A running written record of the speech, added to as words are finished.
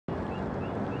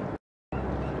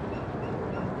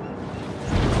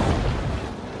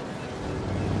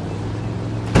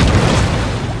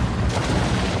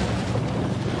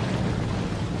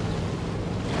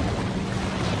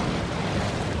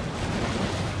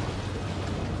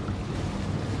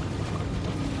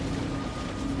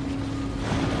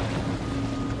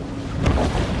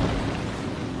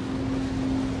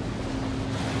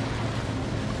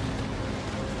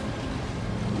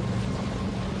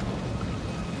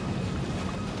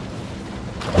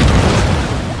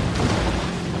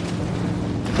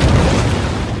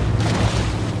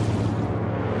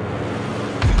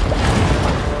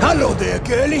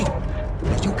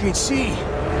can see,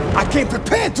 I came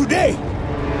prepared today.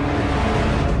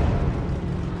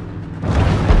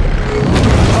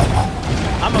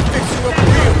 I'ma fix you up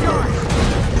real good.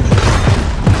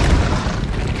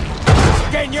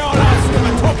 Getting y'all out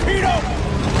with a torpedo.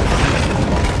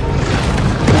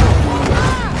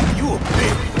 You a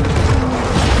bitch.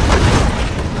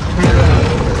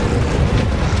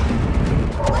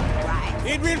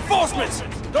 Need reinforcements.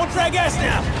 Don't drag ass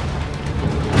now.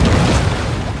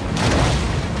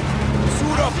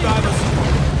 Suit up, divers.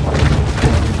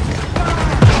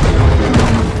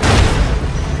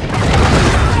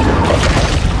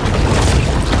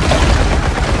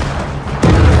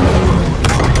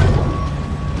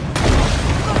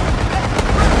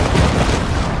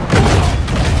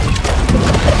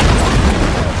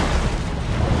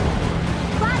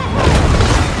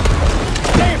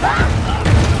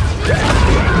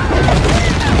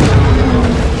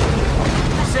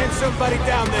 Somebody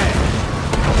down there.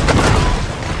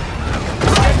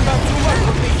 It's getting about too much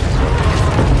for me.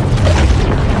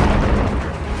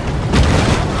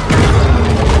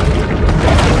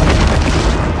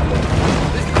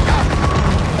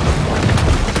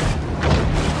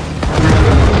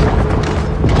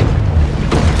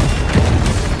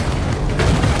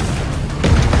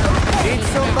 Need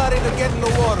somebody to get in the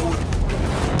water with.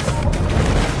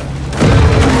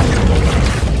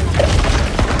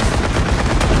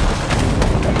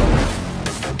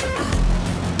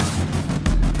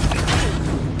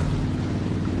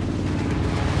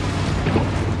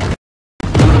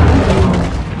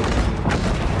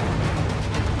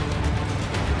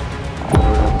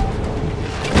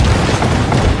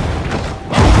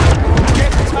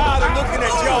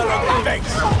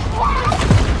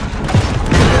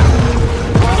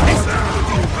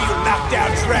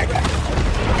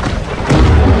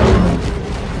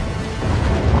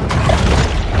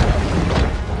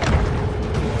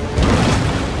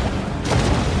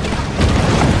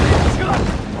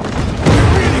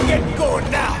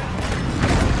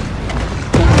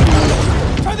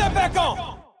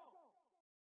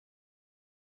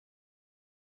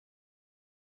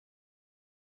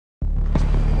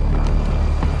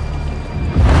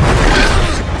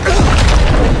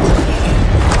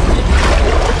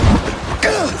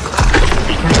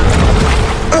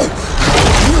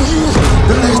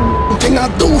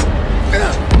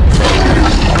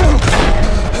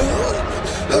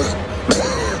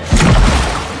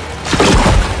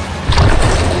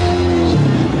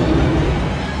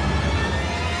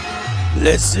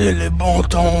 Laissez les bons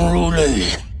temps rouler.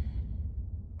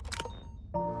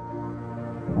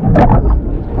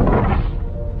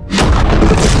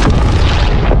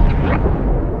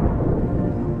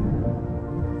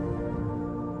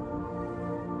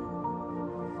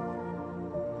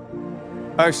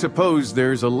 I suppose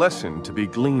there's a lesson to be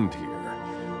gleaned here.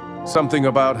 Something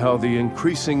about how the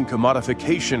increasing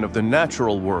commodification of the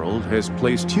natural world has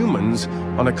placed humans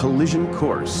on a collision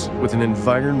course with an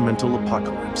environmental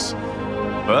apocalypse.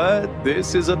 But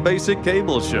this is a basic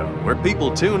cable show where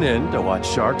people tune in to watch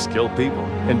sharks kill people,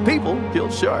 and people kill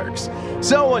sharks.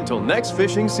 So until next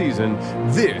fishing season,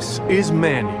 this is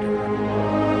ManEater.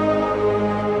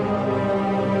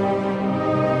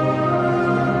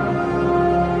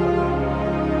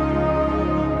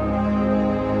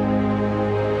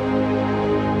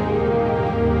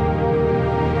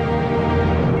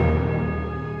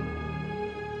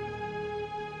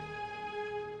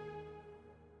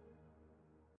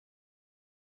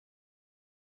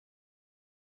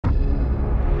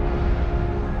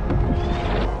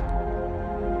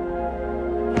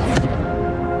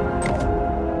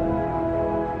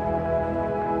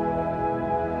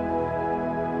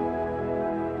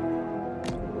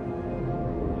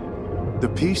 The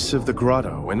peace of the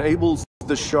grotto enables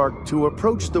the shark to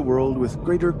approach the world with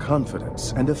greater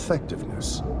confidence and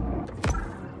effectiveness.